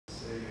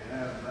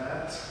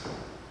that.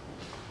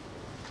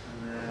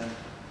 And then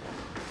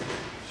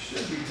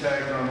should be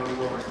tagged on the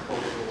Wilderman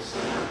Cultural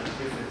Center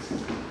if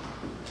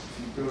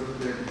you go to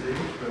their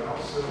page, but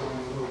also on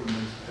the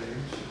Wilderman's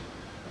page.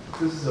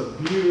 This is a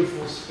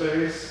beautiful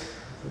space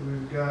that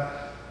we've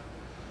got.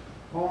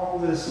 All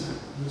this,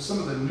 some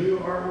of the new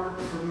artwork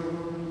from the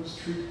Wilderman's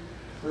tree,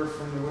 or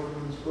from the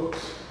Wilderman's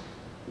books.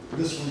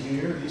 This one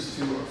here, these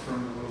two are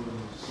from the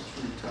Wilderman's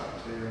Treetop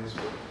Tales.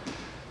 But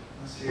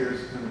this here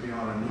is going to be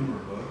on a newer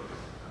book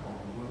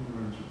called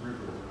Wilderman's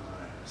River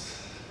Rhymes.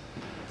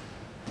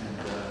 And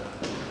a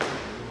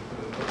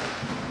little bit of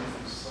if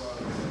you saw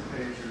it on the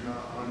page or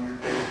not, on your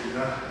page or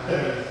not.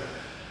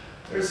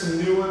 There's some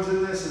new ones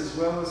in this as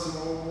well as some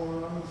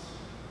old ones.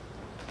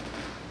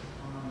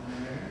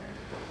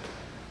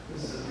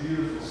 This is a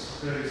beautiful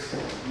space,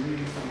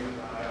 beautifully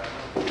alive.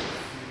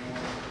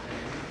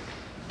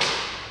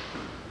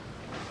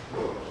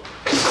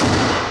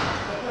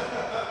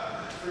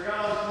 Forgot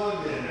I was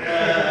plugged in.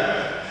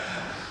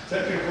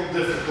 Technical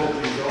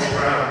difficulties all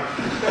around.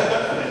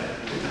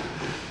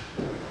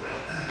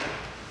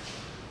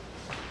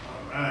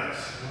 All right.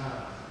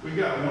 We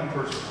got one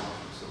person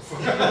watching so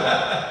far.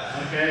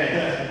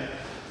 Okay.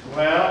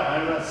 Well,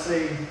 I'm not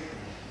seeing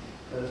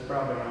that it's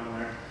probably on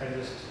there. I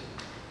just.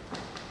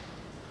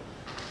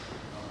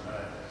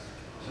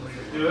 Should we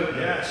just do it?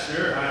 Yeah,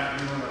 sure. You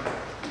want to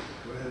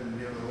go ahead and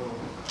give a little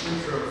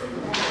intro if you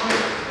want.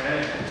 Okay.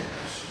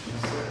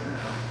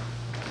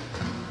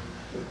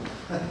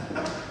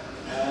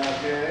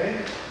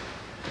 Okay.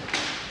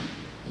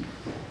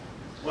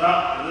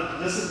 Well,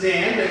 this is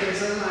Dan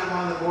Dickinson. I'm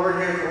on the board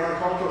here at the Wilderman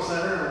Cultural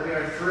Center, and we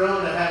are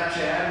thrilled to have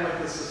Chad with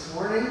us this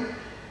morning.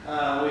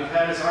 We've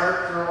had his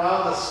art for a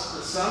while this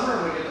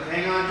summer. We get to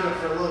hang on to it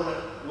for a little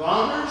bit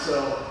longer,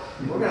 so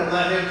we're going to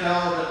let him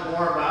tell a bit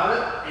more about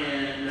it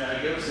and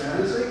give us some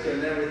music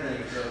and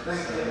everything. So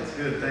thanks, Dan. That's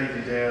good. Thank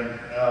you, Dan.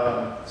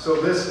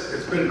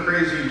 It's been a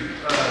crazy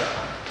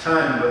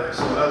time, but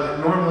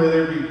normally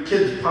there'd be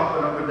kids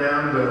popping up and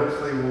down, but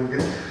hopefully we'll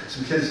get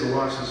some kids to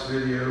watch this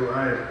video.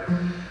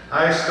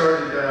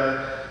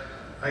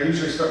 I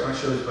usually start my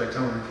shows by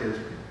telling the kids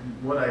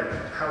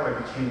how I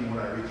became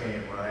what I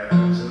became. When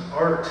I was an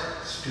art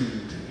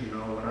student, you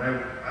know, when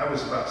I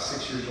was about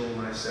 6 years old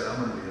when I said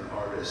I'm going to be an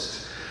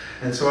artist.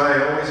 And so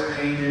I always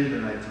painted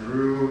and I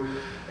drew,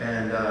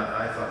 and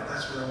I thought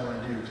that's what I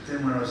want to do. But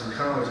then when I was in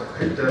college, I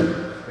picked up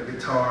a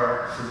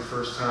guitar for the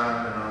first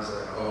time, and I was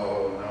like,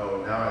 oh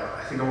no, now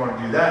I think I want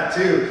to do that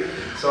too.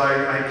 So I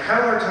had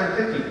a hard time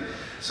picking.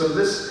 So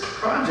this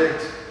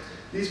project,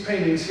 these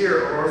paintings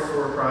here are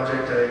for a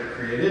project I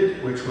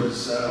created, which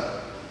was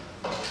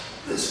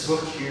this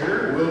book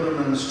here,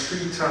 Wilderman's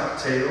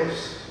Treetop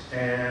Tales,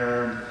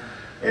 and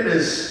it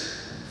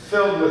is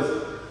filled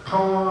with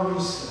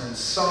poems and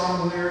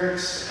song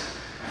lyrics.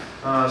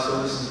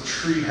 So this is a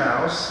tree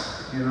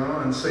house, you know,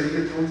 and so you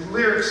get the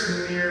lyrics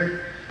in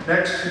here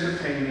next to the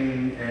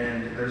painting,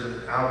 and there's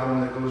an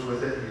album that goes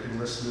with it. You can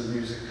listen to the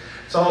music.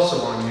 It's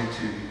also on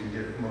YouTube. You can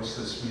get most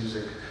of this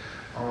music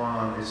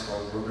on, it's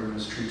called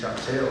Wilderman's Treetop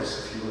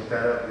Tales. If you look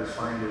that up, you'll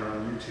find it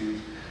on YouTube.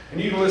 And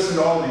you can listen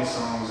to all these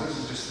songs. This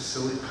is just a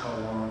silly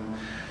poem,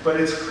 but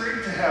it's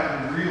great to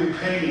have real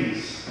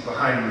paintings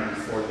behind me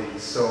for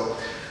these. So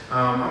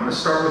I'm going to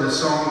start with a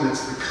song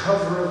that's the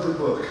cover of the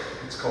book.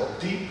 It's called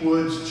Deep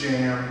Woods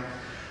Jam,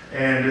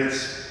 and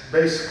it's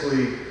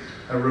basically,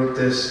 I wrote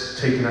this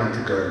taking out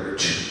the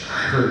garbage.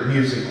 I heard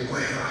music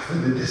way off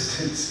in the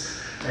distance,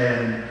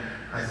 and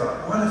I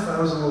thought, what if I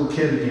was a little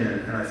kid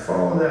again? And I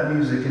followed that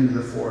music into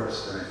the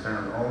forest, and I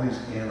found all these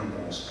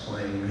animals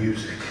playing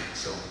music.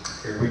 So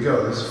here we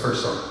go. This is the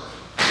first song.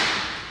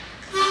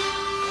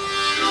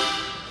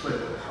 Play a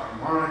little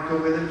harmonica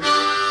with it.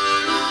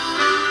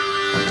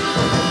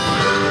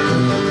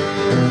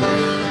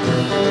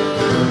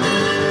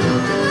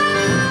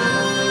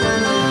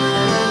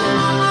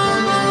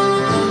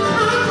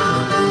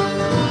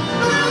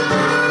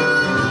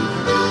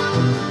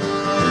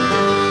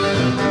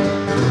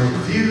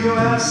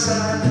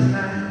 Outside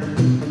tonight,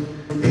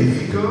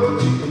 if you go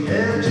to the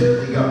edge of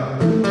the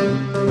yard,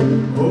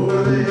 over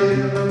the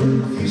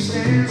hill, if you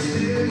stand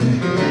still, you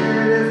can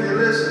hear it if you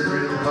listen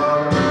real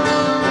hard.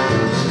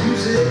 It's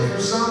music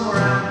from somewhere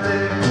out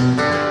there.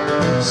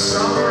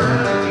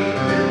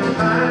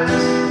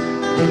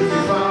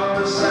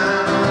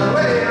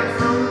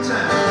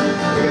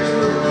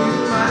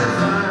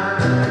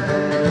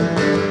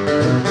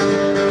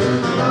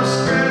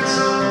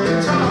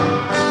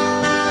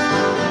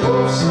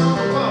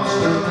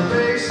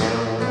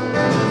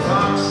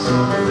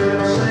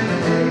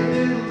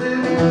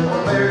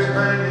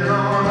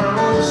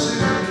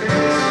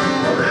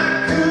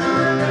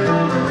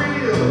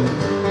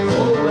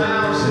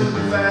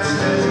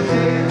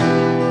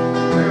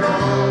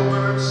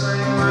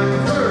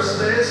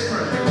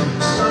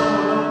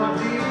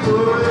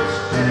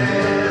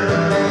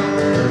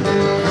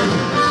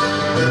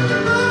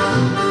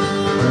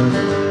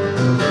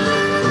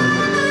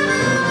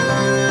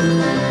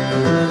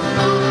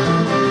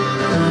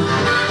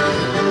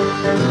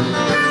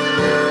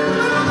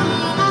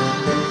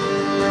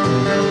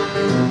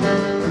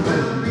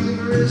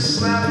 is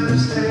slapping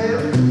his tail.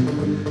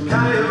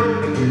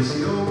 Coyote gets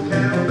the old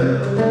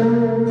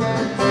cowbell.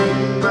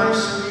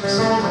 Mouse squeaks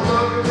on the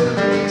bucket with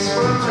a big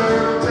spot.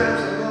 Turtle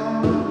taps along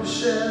the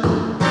shell.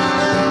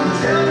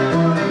 Tell me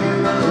what are you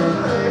gonna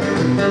play?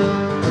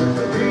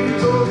 The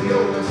breeze over the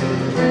old tin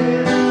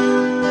can.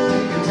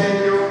 You can take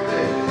your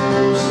pick.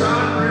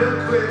 Start real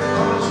quick.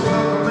 All's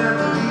welcome at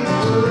the deep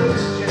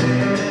woods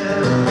jam.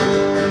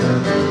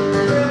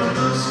 Little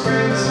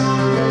muskrats on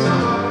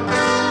guitar.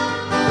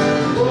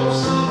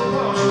 Wolves on the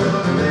wash with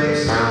a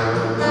bass.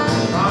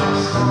 Fox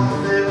on the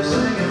fiddle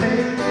singing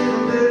hey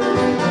little diddle.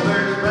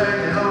 Birds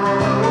banging on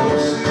the old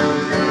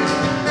Susie.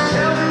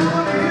 Tell me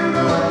what are you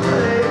gonna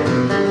play?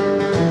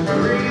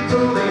 Read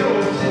through the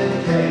old tin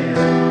can.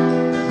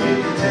 You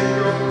can take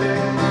your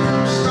pick.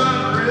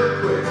 Start real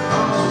quick.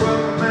 All's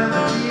welcome at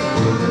the deep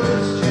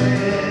woods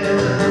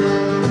jam.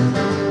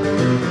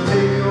 You can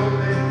take your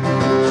pick.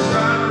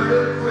 Start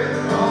real quick.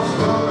 All's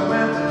welcome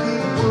at the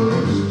deep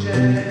woods jam.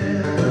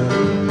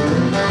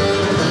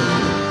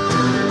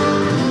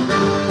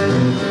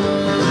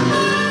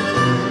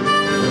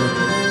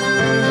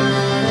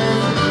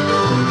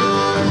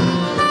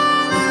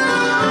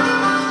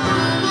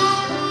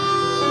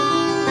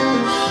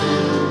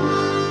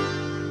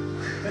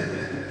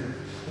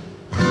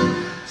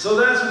 So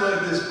that's what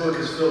this book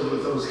is filled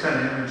with, those kind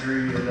of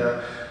imagery. And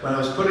when I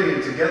was putting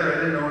it together, I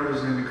didn't know what it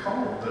was going to be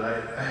called, but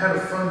I had a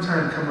fun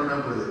time coming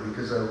up with it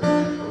because I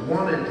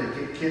wanted to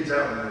get kids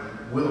out in the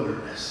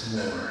wilderness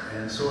more.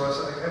 And so I was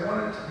like, I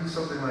wanted it to be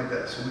something like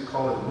that. So we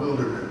call it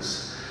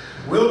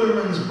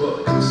Wilderman's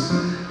Books.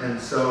 And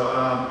so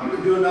you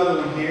can do another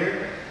one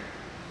here.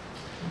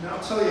 And I'll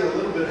tell you a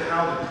little bit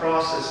how the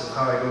process of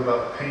how I go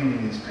about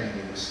painting these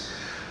paintings.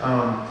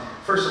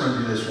 First I'm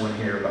going to do this one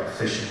here about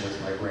fishing with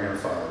my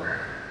grandfather.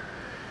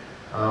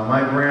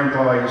 My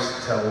grandpa used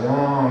to tell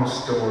long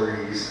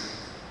stories,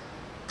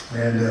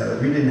 and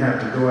we didn't have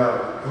to go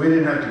out, we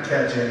didn't have to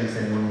catch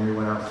anything when we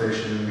went out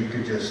fishing. I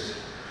could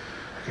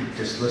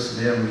just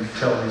listen to him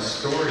tell these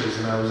stories,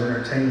 and I was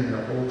entertained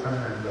the whole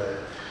time. But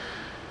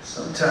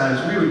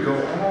sometimes we would go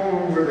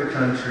all over the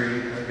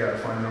country. I gotta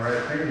find the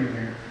right painting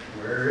here.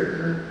 Where is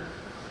it?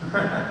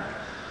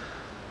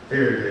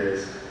 Here it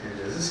is. Here it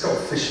is. It's called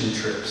Fishing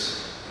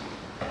Trips.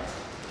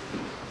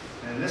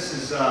 And this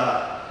is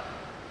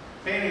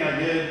painting I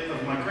did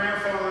of my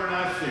grandfather and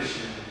I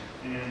fishing.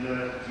 And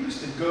he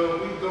used to go,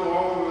 we'd go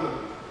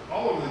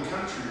all over the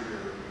country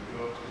really. We'd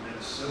go up to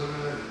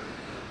Minnesota,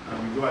 and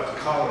we'd go out to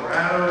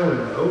Colorado and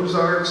the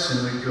Ozarks, and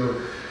we'd go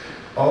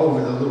all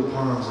over the little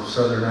ponds of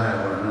southern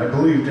Iowa. And I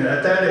believed,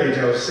 at that age,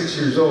 I was 6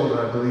 years old,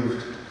 and I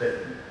believed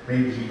that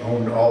maybe he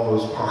owned all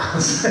those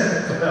ponds,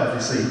 but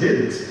obviously he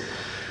didn't.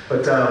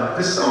 But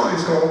this song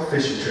is called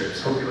Fishing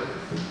Trips. Hope you like it.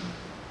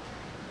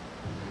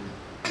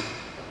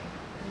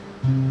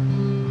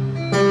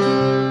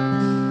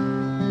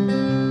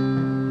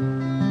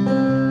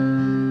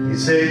 You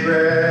say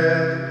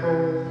grab the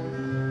pole,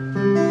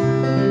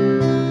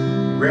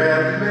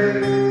 grab the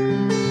bait,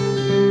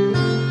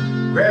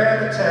 grab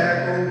the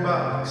tackle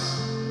box,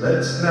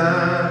 let's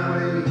not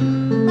wait.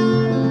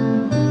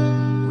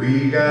 We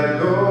gotta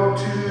go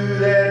to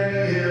that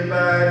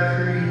nearby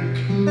creek,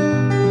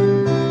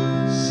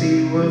 see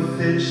what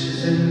fish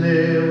is in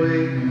there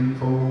waiting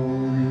for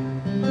me.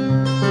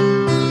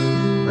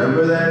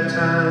 Remember that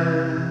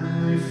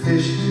time we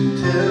fished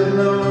until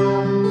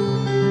dawn,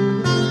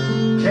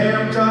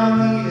 camped on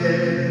the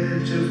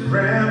edge of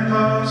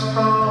Grandpa's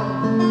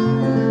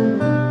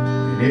pond.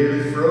 We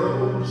nearly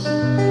froze,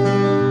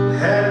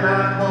 had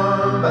not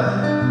one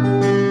bite.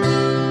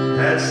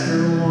 That's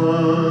still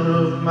one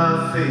of my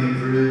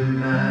favorite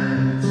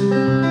nights.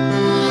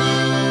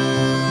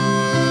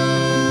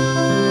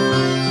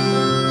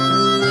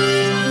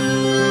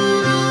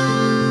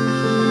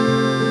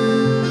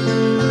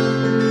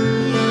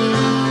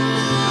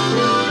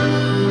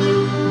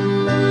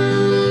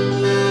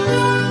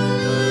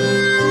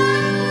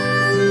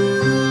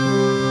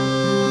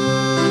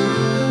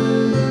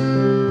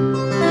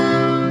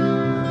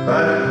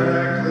 By the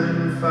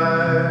crackling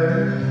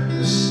fire,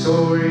 the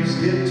stories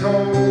get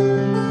told.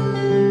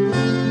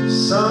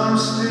 Some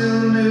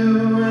still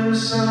new and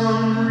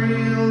some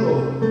real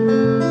old,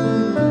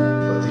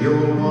 but the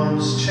old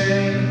ones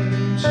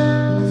change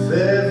with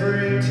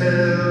every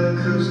tale,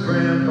 'cause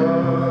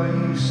Grandpa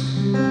used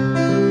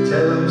to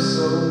tell them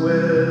so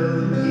well.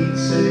 And he'd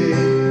say,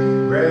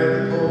 grab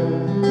the pole,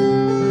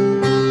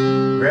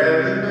 grab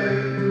the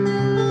bait,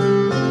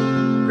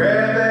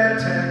 grab that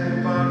tackle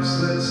box,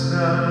 let's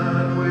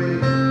not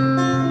wait.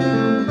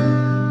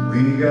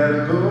 We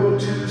gotta go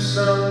to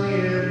some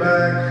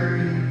nearby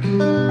creek,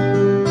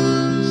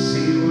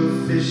 see what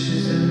fish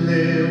is in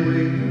there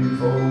waiting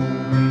for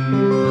me.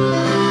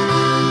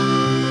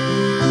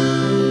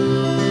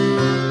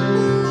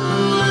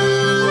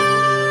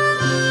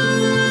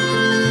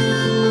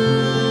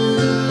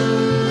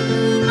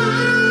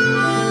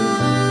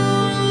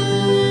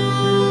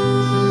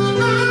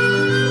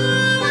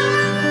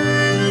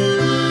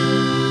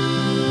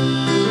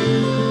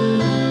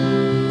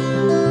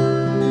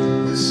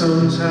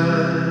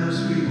 Sometimes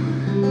we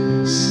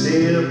would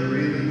stay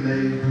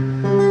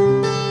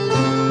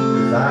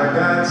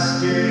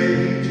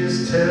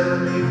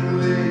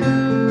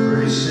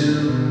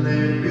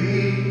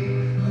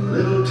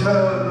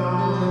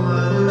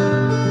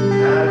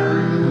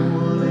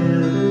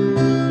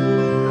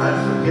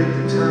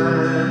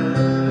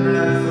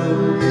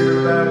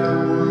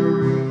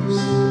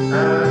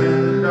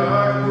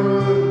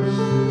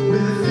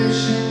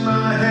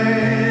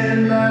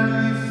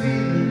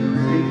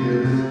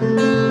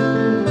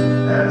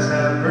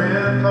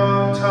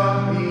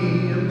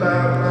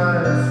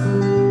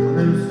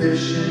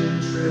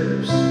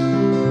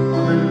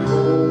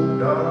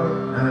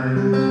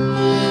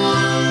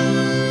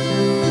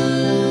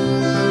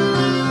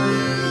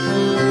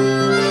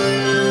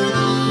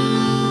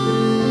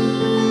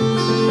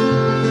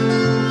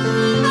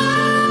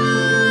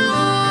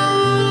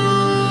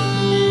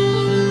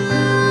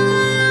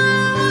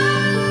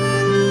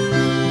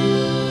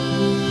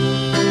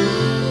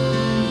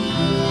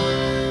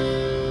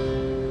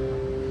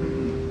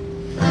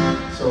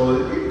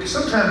So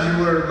sometimes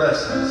you learn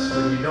lessons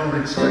when you don't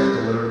expect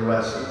to learn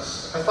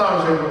lessons. I thought I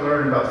was going to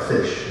learn about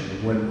fish.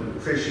 When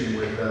fishing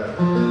when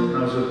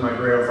I was with my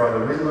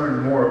grandfather, we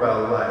learned more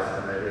about life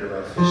than I did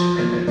about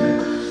fishing.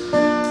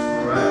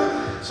 All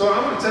right. So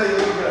I'm going to tell you a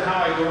little bit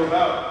how I go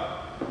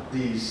about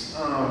these.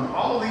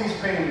 All these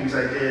paintings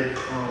I did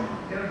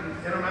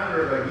in a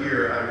matter of a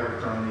year. I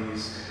worked on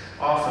these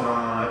off and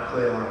on. I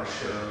play a lot of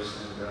shows.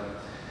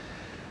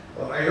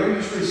 And I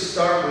usually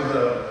start with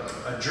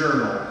a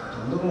journal,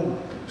 a little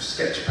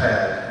sketch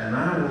pad, and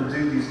I will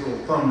do these little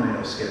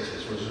thumbnail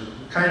sketches, which are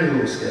tiny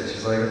little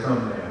sketches like a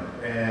thumbnail.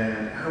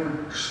 And I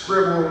would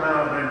scribble them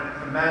out and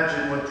I'd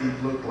imagine what they'd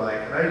look like.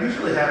 And I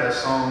usually had a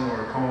song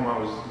or a poem I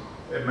was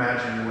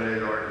imagining what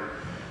it already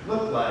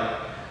looked like,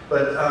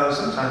 but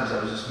sometimes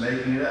I was just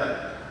making it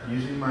up,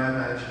 using my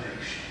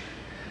imagination.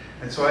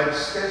 And so I'd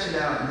sketch it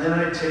out, and then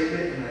I'd take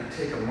it and I'd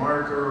take a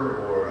marker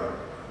or a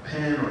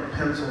pen or a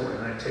pencil,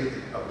 and I'd take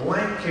a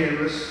blank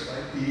canvas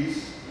like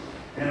these,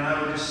 and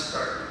I would just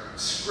start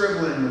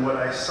scribbling what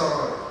I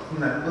saw in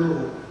that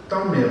little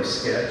thumbnail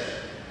sketch.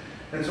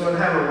 And so I'd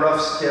have a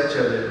rough sketch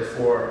of it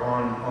before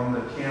on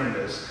the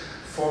canvas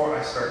before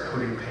I start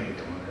putting paint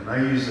on it. And I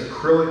use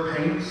acrylic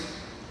paints.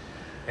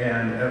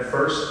 And at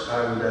first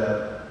I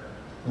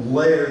would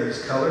layer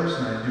these colors,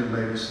 and I'd do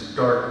maybe some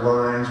dark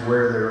lines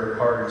where there are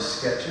already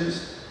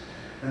sketches.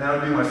 And that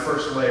would be my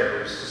first layer.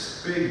 It was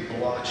just big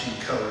blotchy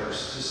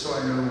colors, just so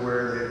I know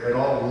where it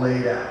all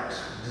laid out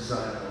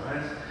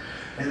design-wise.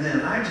 And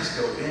then I just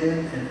go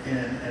in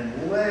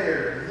and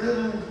layer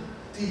little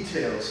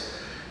details.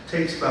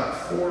 Takes about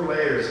 4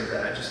 layers of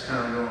that, just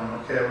kind of going,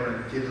 okay, I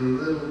want to get a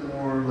little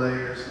more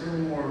layers, a little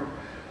more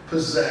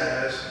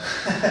pizzazz,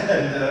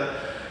 and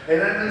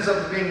that ends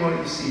up being what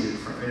you see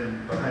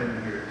behind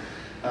me here.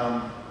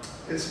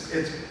 It's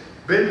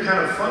been kind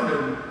of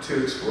fun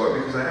to explore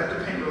because I have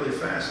to paint really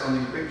fast on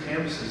these big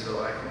canvases,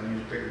 though I can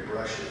use bigger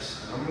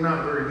brushes. I'm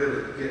not very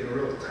good at getting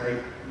real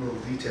tight little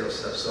detail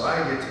stuff, so I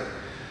get to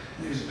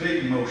use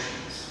big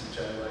motions, which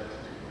I like to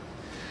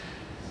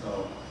do.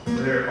 So.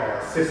 There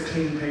are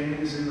 15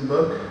 paintings in the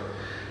book.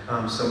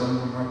 Some of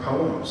them are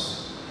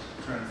poems.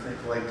 I'm trying to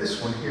think, like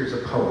this one here is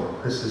a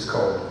poem. This is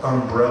called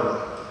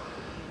Umbrella.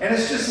 And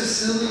it's just a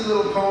silly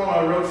little poem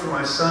I wrote for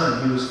my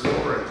son. He was 4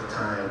 at the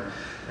time.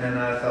 And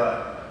I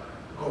thought,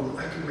 oh,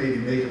 I could maybe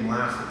make him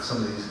laugh at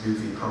some of these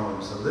goofy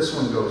poems. So this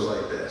one goes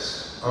like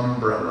this.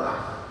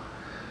 Umbrella.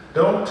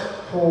 Don't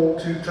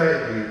hold too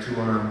tightly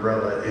to an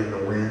umbrella in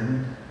the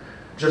wind.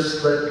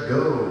 Just let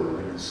go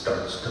when it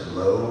starts to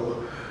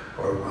blow,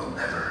 or we'll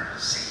never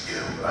see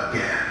you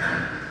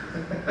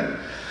again.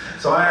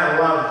 So I had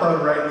a lot of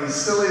fun writing these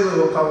silly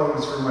little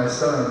poems for my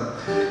son.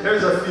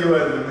 There's a few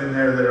of them in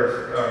there that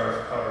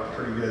are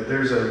pretty good.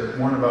 There's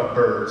one about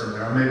birds in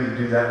there. I'll maybe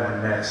do that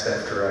one next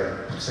after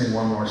I sing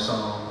one more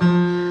song.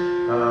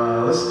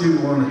 Let's do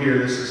one here.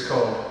 This is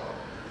called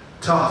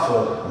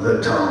Toffle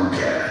the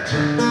Tomcat.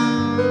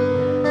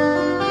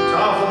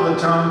 Toffle the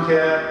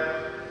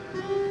Tomcat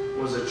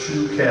was a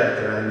true cat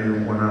that I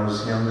knew when I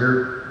was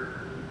younger.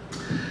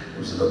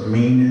 Was the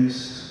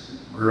meanest,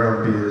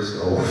 grumpiest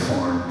old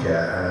farm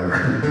cat I ever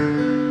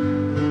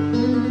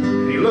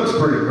knew. He looks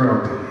pretty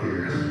grumpy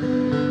here.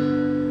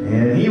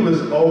 And he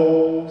was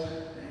old,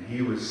 and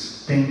he was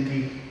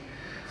stinky.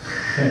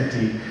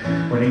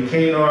 And when he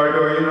came to our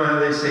door, you know how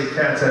they say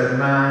cats have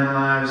 9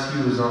 lives?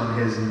 He was on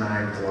his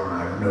 9th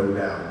life, no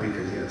doubt,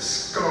 because he had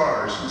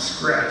scars and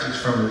scratches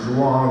from his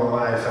long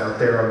life out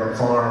there on the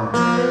farm.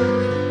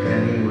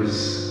 And he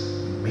was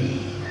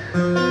mean.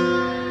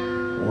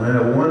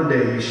 When one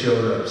day he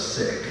showed up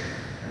sick,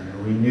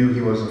 and we knew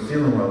he wasn't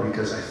feeling well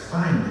because I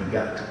finally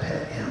got to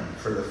pet him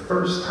for the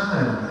first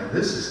time. I'm like,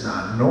 this is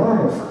not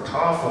normal for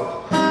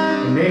Toffle.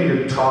 We named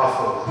him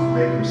Toffle to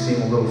make him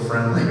seem a little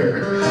friendlier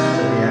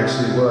than he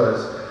actually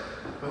was.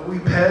 But we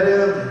pet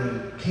him,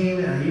 and he came,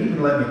 and he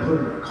even let me put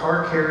him in a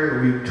car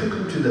carrier. We took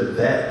him to the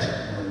vet,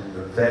 and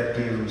the vet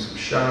gave him some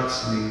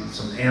shots and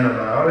some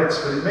antibiotics,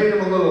 but it made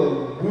him a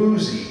little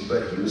woozy,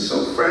 but he was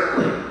so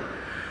friendly.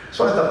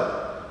 So I thought,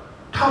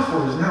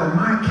 Toffle is now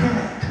my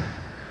cat.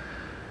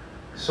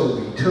 So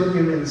we took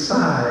him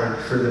inside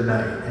for the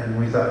night, and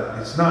we thought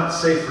it's not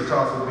safe for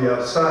Toffle to be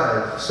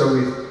outside, so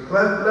we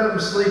let him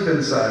sleep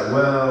inside.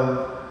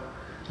 Well,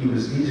 he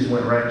just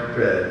went right to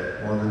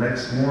bed. Well, the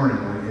next morning,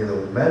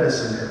 the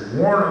medicine had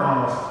worn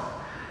off,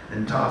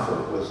 and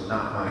Toffle was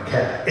not my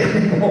cat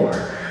anymore.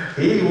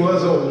 He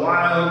was a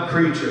wild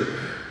creature.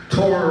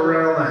 Tore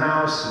around the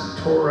house and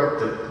tore up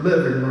the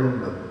living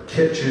room, the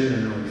kitchen,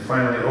 and then we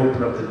finally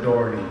opened up the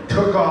door, and he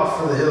took off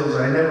for the hills.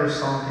 I never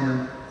saw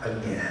him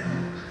again.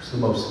 He's the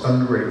most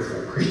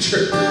ungrateful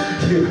creature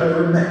you've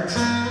ever met.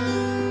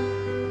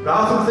 But I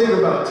often think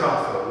about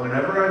Toffle.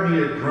 Whenever I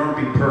meet a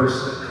grumpy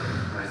person,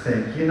 I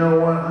think, you know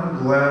what, I'm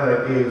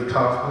glad we gave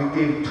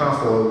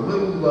Toffle a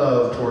little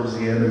love towards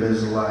the end of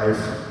his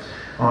life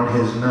on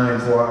his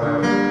 9th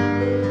life.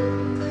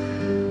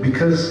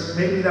 Because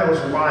maybe that was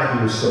why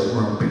he was so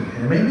grumpy.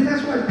 And maybe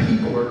that's why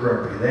people are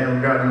grumpy. They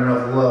haven't gotten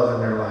enough love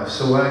in their life.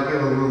 So I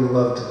give a little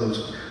love to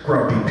those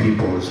grumpy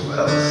people as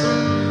well.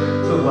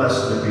 So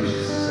blessed would be,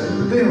 she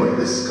said. But anyway,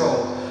 this is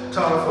called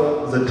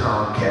Toffle the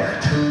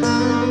Tomcat.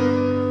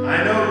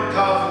 I know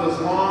Toffle is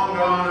long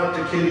gone up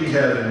to kitty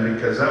heaven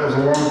because that was a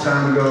long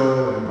time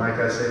ago, and like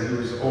I said, he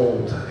was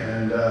old.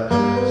 And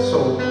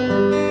so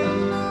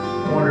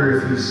I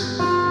wonder if he's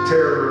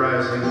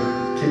terrorizing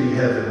kitty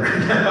heaven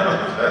right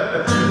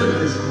now with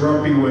his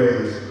grumpy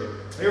ways. But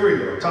here we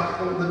go,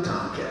 Toffle the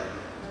Tomcat.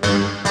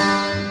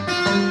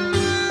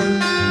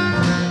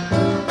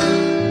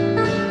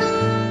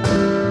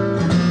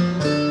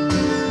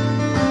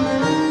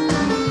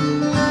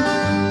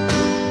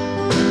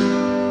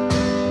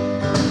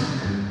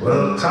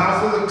 Well,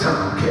 Toffle the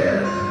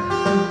Tomcat,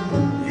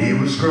 he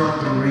was grumpy.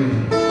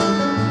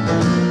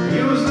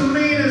 He was the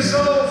meanest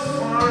old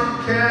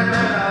farm cat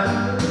that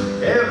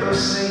I've ever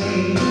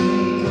seen.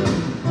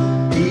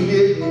 He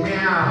didn't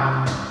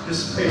meow,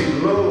 just paid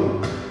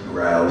low,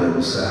 growled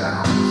little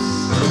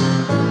sounds.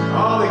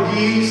 All the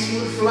geese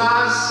would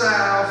fly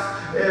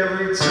south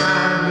every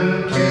time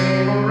he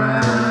came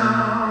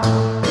around.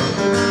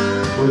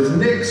 With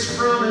nicks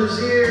from his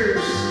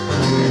ears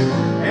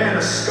and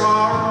a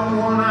scar on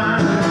one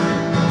eye,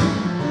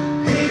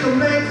 he could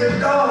make the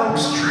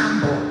dogs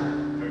tremble.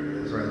 There it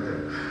is right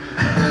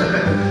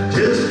there.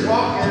 Just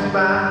walking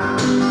by,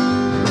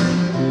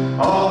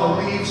 all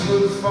the leaves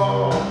would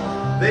fall.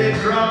 They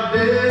dropped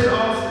dead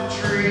off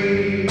the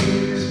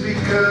trees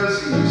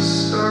because he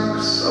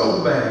stunk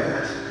so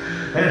bad,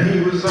 and he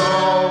was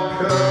all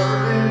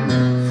covered in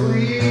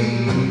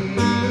fleas.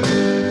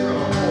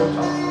 Oh,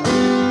 Toffle.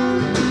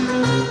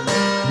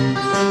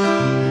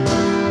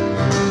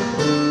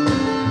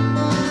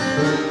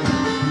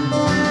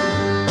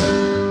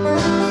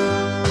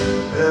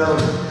 Well,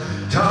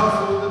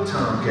 Toffle the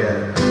Tomcat,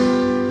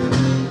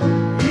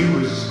 he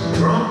was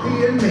grumpy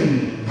and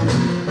mean.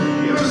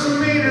 He was the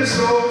meanest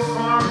old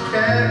farm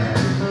cat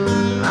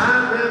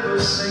I've ever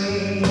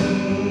seen.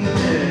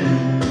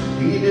 And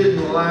he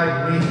didn't like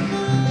me,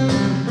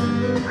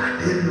 I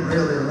didn't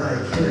really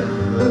like him.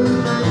 But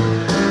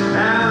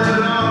now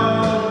that all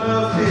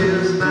of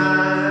his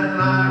 9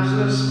 lives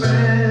are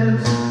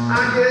spent, I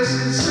guess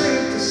it's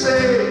safe to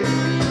say,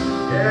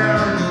 yeah,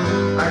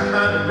 I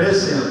kinda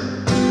miss him.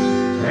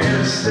 And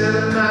instead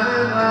of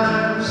 9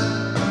 lives,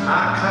 I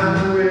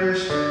kinda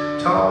wish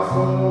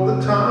Toffle the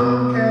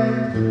Tomcat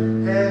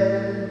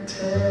had 10.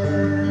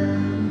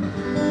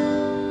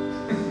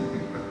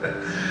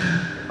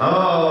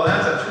 Oh,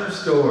 that's a true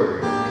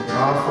story.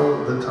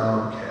 Toffle the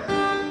Tomcat.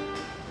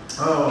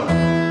 Oh,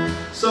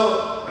 so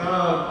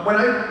when I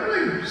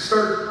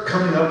start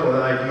coming up with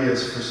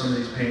ideas for some of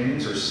these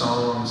paintings or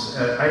songs,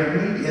 I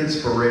need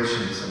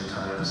inspiration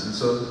sometimes. And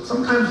so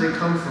sometimes they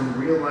come from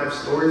real life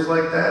stories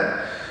like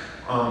that.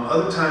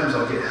 Other times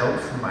I'll get help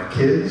from my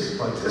kids,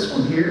 like this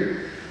one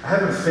here. I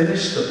haven't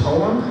finished the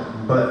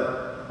poem,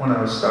 but when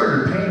I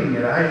started painting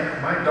it,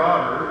 my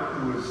daughter,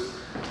 who was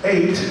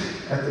 8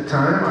 at the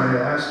time, I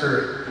asked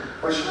her,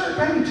 what should I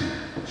paint?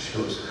 She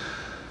goes,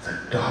 the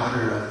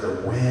daughter of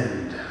the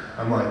wind.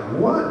 I'm like,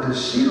 what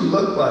does she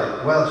look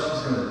like? Well,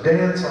 she's gonna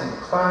dance on the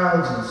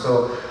clouds, and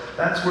so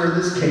that's where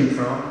this came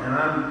from, and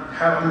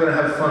I'm gonna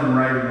have fun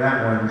writing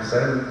that one, because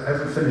I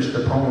haven't finished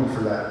the poem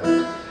for that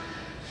one.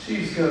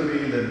 She's going to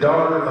be the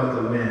daughter of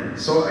the wind.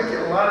 So I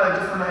get a lot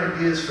of different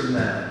ideas from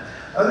that.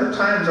 Other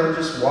times I'm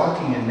just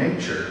walking in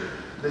nature.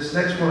 This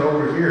next one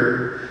over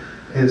here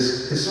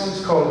this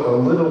one's called A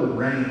Little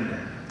Rain.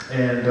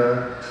 And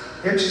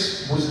it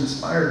just was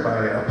inspired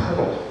by a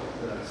puddle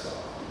that I saw.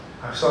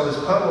 I saw this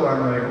puddle, I'm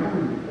like,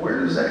 ooh,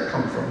 where does that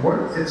come from?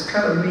 It's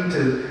kind of neat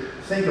to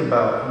think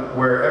about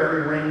where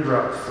every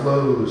raindrop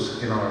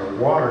flows in our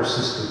water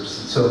systems.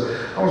 And so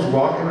I was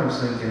walking, I was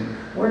thinking,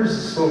 where does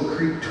this little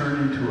creek turn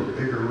into a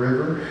bigger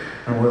river,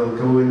 and will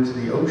go into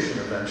the ocean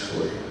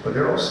eventually? But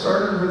it all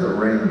started with a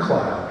rain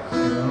cloud,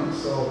 you know?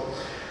 So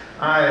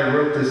I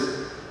wrote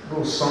this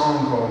little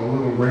song called A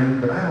Little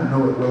Rain, but I don't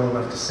know it well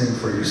enough to sing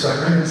for you, so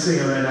I'm not going to sing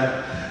it right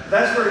now.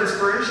 That's where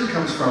inspiration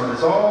comes from.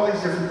 It's all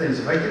these different things.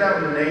 If I get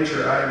out into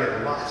nature, I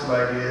get lots of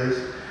ideas.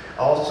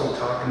 Also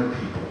talking to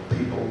people.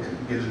 People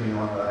gives me a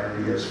lot of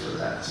ideas for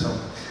that. So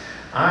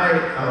I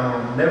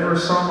never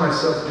saw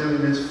myself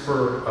doing this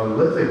for a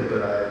living,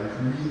 but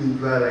I'm really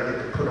glad I get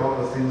to put all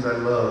the things I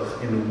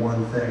love into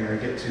one thing. I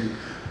get to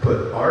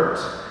put art,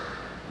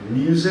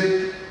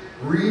 music,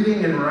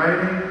 reading and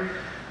writing,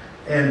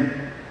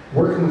 and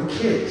working with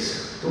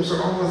kids. Those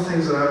are all the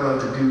things that I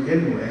love to do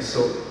anyway.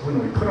 So when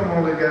we put them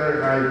all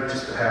together, I'm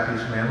just the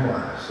happiest man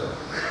alive. So,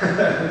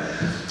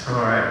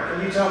 all right.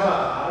 Can you talk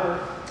about otter?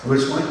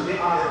 Which one? The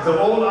otter. The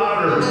old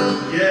otter.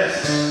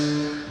 Yes.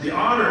 The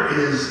otter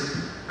is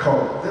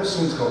called, this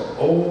one's called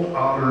Old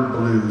Otter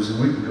Blues, and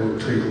we can go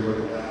take a look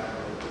at that.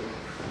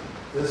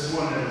 This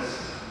one is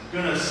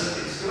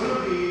it's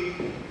gonna be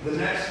the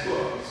next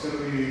book. It's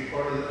gonna be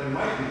part of it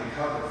might be the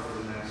cover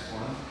for the next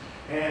one.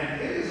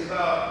 And it is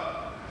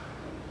about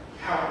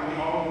how we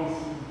all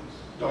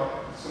go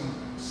through some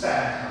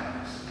sad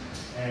times.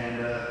 And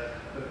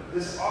but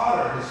this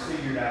otter has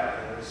figured out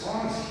that as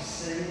long as he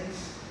sings,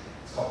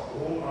 it's called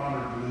Old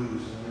Otter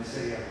Blues. And when they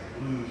say you have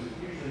blues, it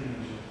usually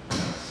means you're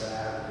kind of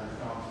sad or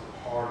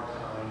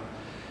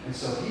And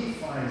so he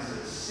finds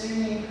that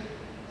singing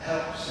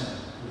helps him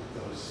with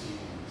those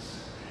feelings.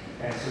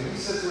 And so he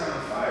sits around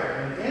the fire,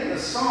 and in the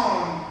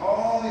song,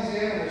 all these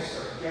animals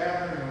start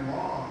gathering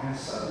along, and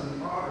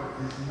suddenly Otter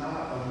is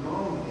not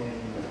alone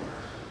anymore.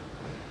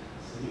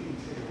 So you can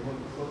take a look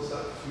close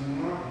up if you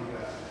want. You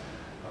got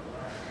a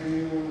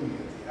raccoon, you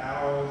got the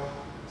owl.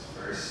 It's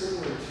very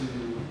similar to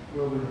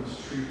Wilderman's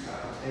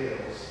Treetop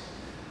Tales.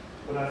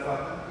 But I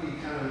thought that would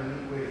be kind of a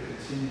neat way to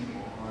continue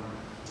on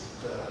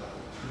the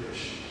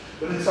tradition.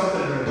 But it's something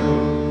that I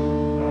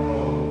don't know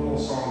the whole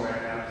song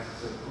right now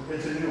because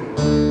it's a newer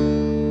one.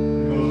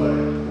 It goes like,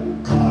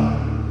 oh,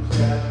 Otter's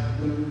got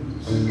the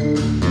blues.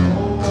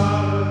 Oh,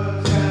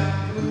 Otter's got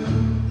the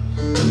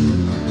blues.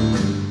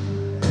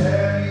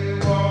 Have you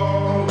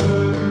all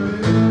heard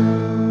the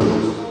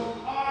news?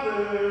 Oh,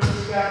 Otter's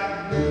got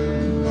the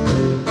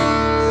blues.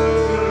 So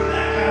it's going to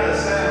that kind of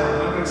sound.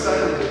 I'm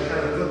excited to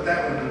kind of put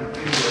that one into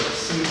a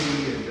CD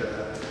and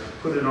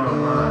put it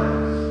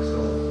online.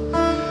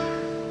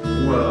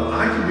 Well,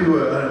 I can do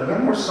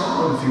one more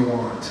song if you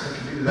want. I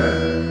can do that.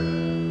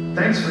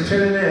 Thanks for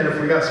tuning in. If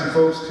we got some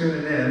folks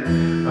tuning in,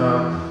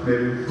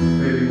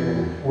 maybe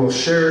we'll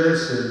share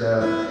this. And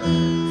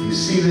if you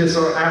see this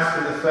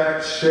after the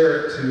fact,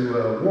 share it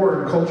to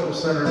Warden Cultural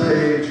Center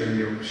page, and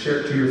you share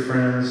it to your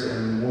friends.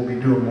 And we'll be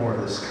doing more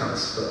of this kind of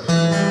stuff.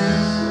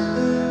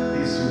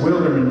 These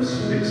Wilderman's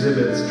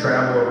exhibits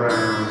travel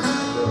around.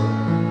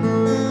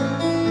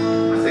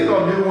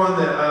 I'll do one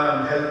that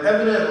has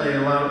evidently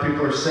a lot of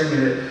people are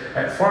singing it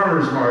at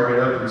Farmers Market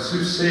up in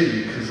Sioux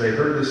City because they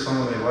heard this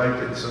song and they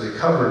liked it, so they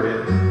covered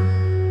it.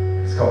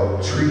 It's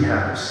called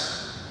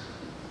Treehouse.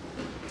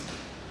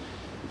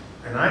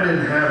 And I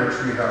didn't have a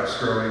treehouse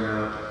growing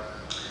up.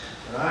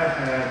 And I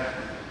had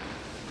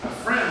a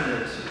friend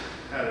that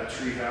had a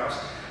treehouse,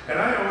 and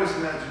I always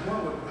imagined,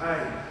 what would I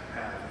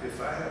have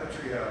if I had a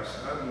treehouse?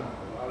 I'd want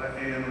a lot of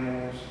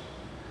animals,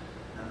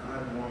 and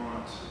I'd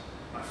want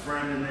my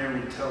friend in there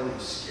would tell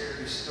these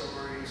scary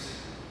stories.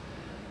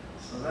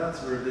 So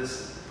that's where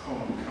this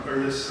poem, or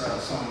this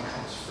song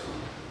comes from.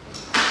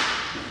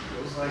 It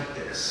goes like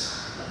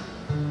this.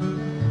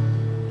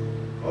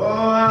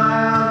 Oh,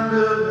 I'm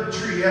building a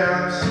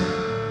treehouse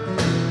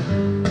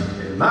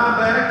in my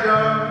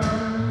backyard.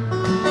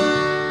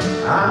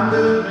 I'm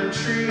building a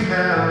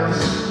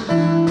treehouse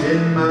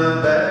in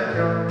my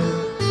backyard.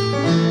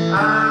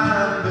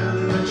 I'm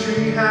building a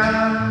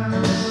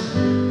treehouse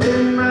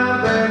in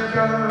my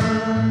backyard.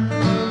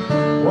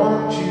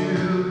 Won't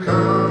you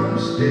come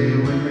stay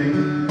with me?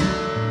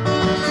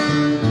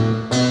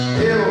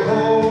 It'll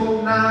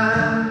hold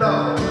 9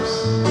 dogs,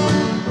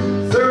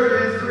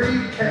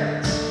 33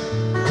 cats,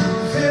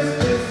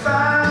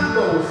 55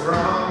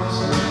 bullfrogs,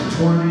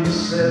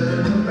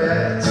 27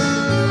 bats,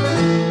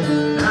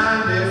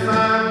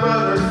 95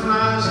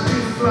 butterflies be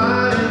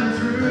flying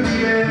through the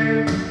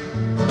air,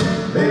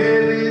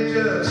 maybe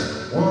just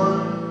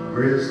one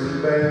grizzly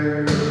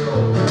bear.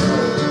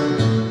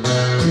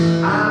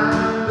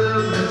 I'm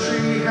building a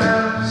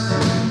treehouse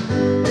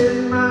in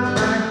my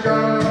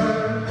backyard.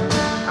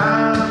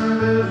 I'm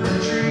building a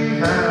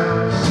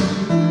treehouse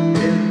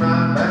in my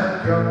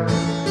backyard.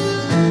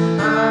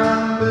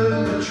 I'm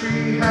building a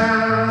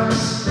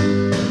treehouse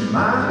in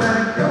my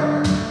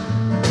backyard.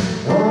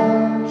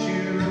 Won't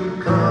you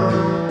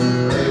come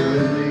play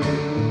with me?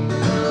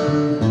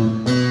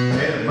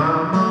 And my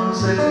mom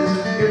says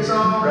it's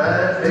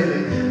alright, baby,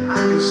 I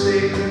can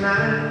stay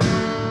tonight.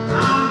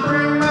 I'll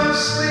bring my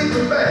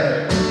sleeping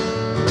bag.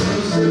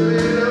 We'll zip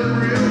it up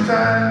real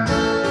tight.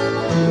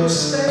 We'll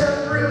stay up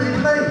really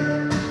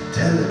late,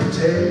 telling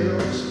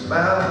tales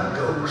about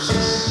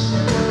ghosts.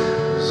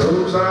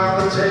 Those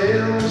are the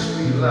tales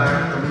we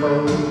like the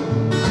most.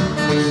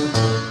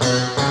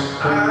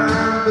 I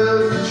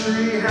built a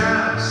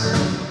treehouse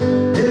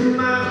in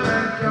my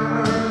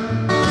backyard.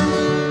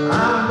 I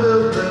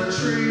built a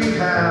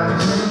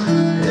treehouse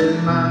in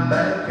my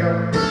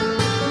backyard.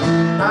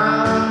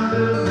 I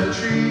built a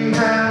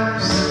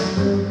treehouse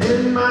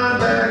in my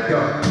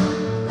backyard.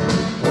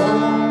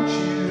 Won't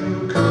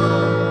you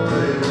come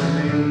play with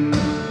me?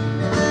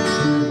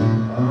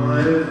 Oh,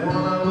 if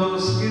one of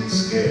us gets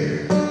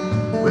scared,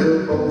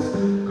 we'll both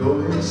go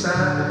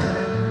inside.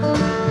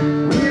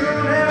 We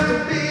don't have to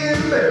be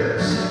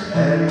embarrassed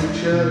at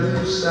each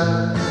other's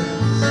sides.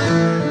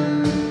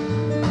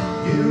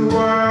 You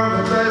are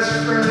the best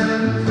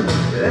friend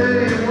that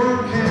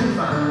anyone can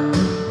find.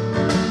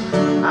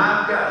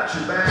 I've got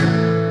your back,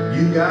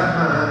 you got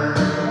mine.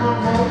 One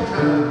more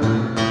time.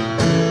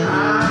 I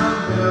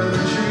built a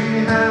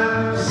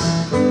treehouse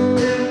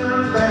in my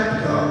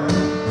backyard.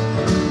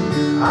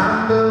 I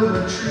built a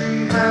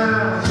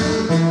treehouse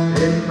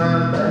in my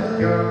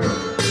backyard.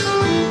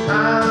 I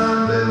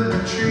built a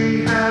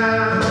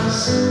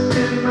treehouse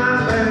in my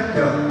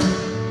backyard.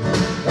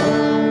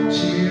 Won't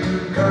you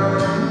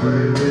come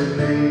play with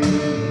me?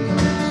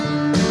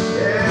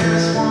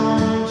 Yes,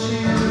 won't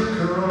you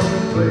come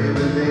play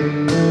with me?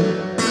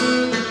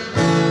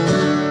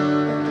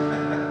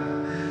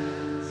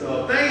 So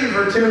thank you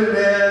for tuning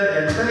in,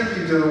 and thank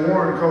you to the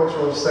Warren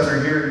Cultural Center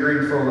here in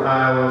Greenfield,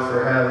 Iowa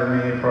for having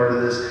me a part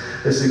of this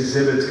this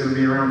exhibit's going to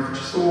be around for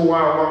just a little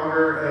while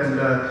longer,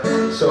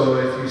 and so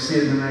if you see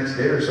it the next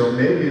day or so,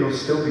 maybe it'll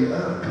still be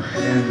up.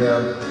 And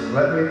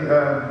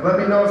let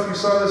me know if you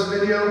saw this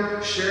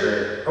video. Share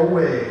it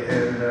away,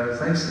 and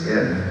thanks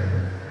again.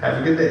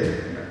 Have a good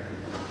day.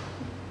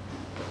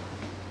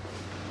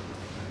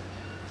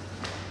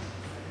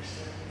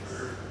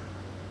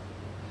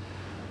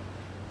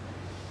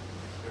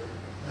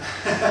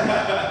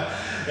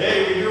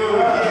 Hey, we do what we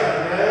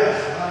can, guys.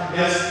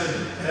 Yes,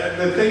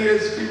 the thing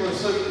is, people are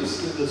so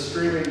used to the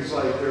streaming, it's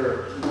like there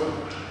are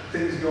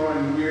things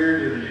going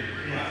weird, and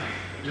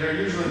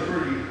they're usually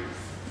pretty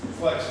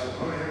flexible.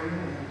 Oh, yeah, we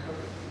only have a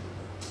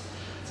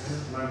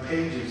couple. My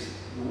pages,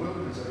 the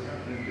Wildermans I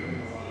have been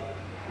doing a lot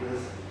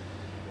with.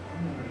 I'm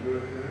going to go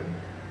ahead and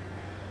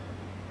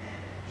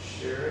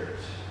share it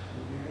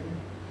again.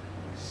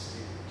 Let's see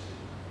it.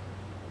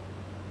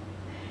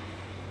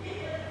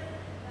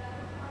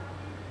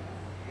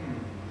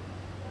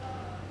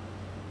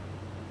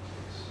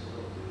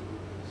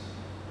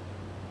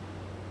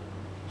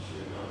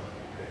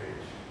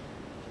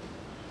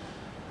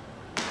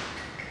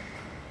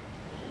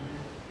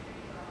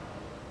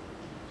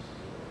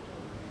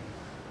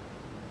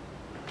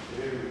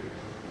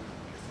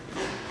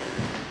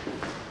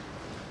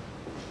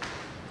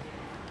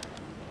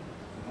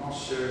 I'll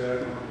share that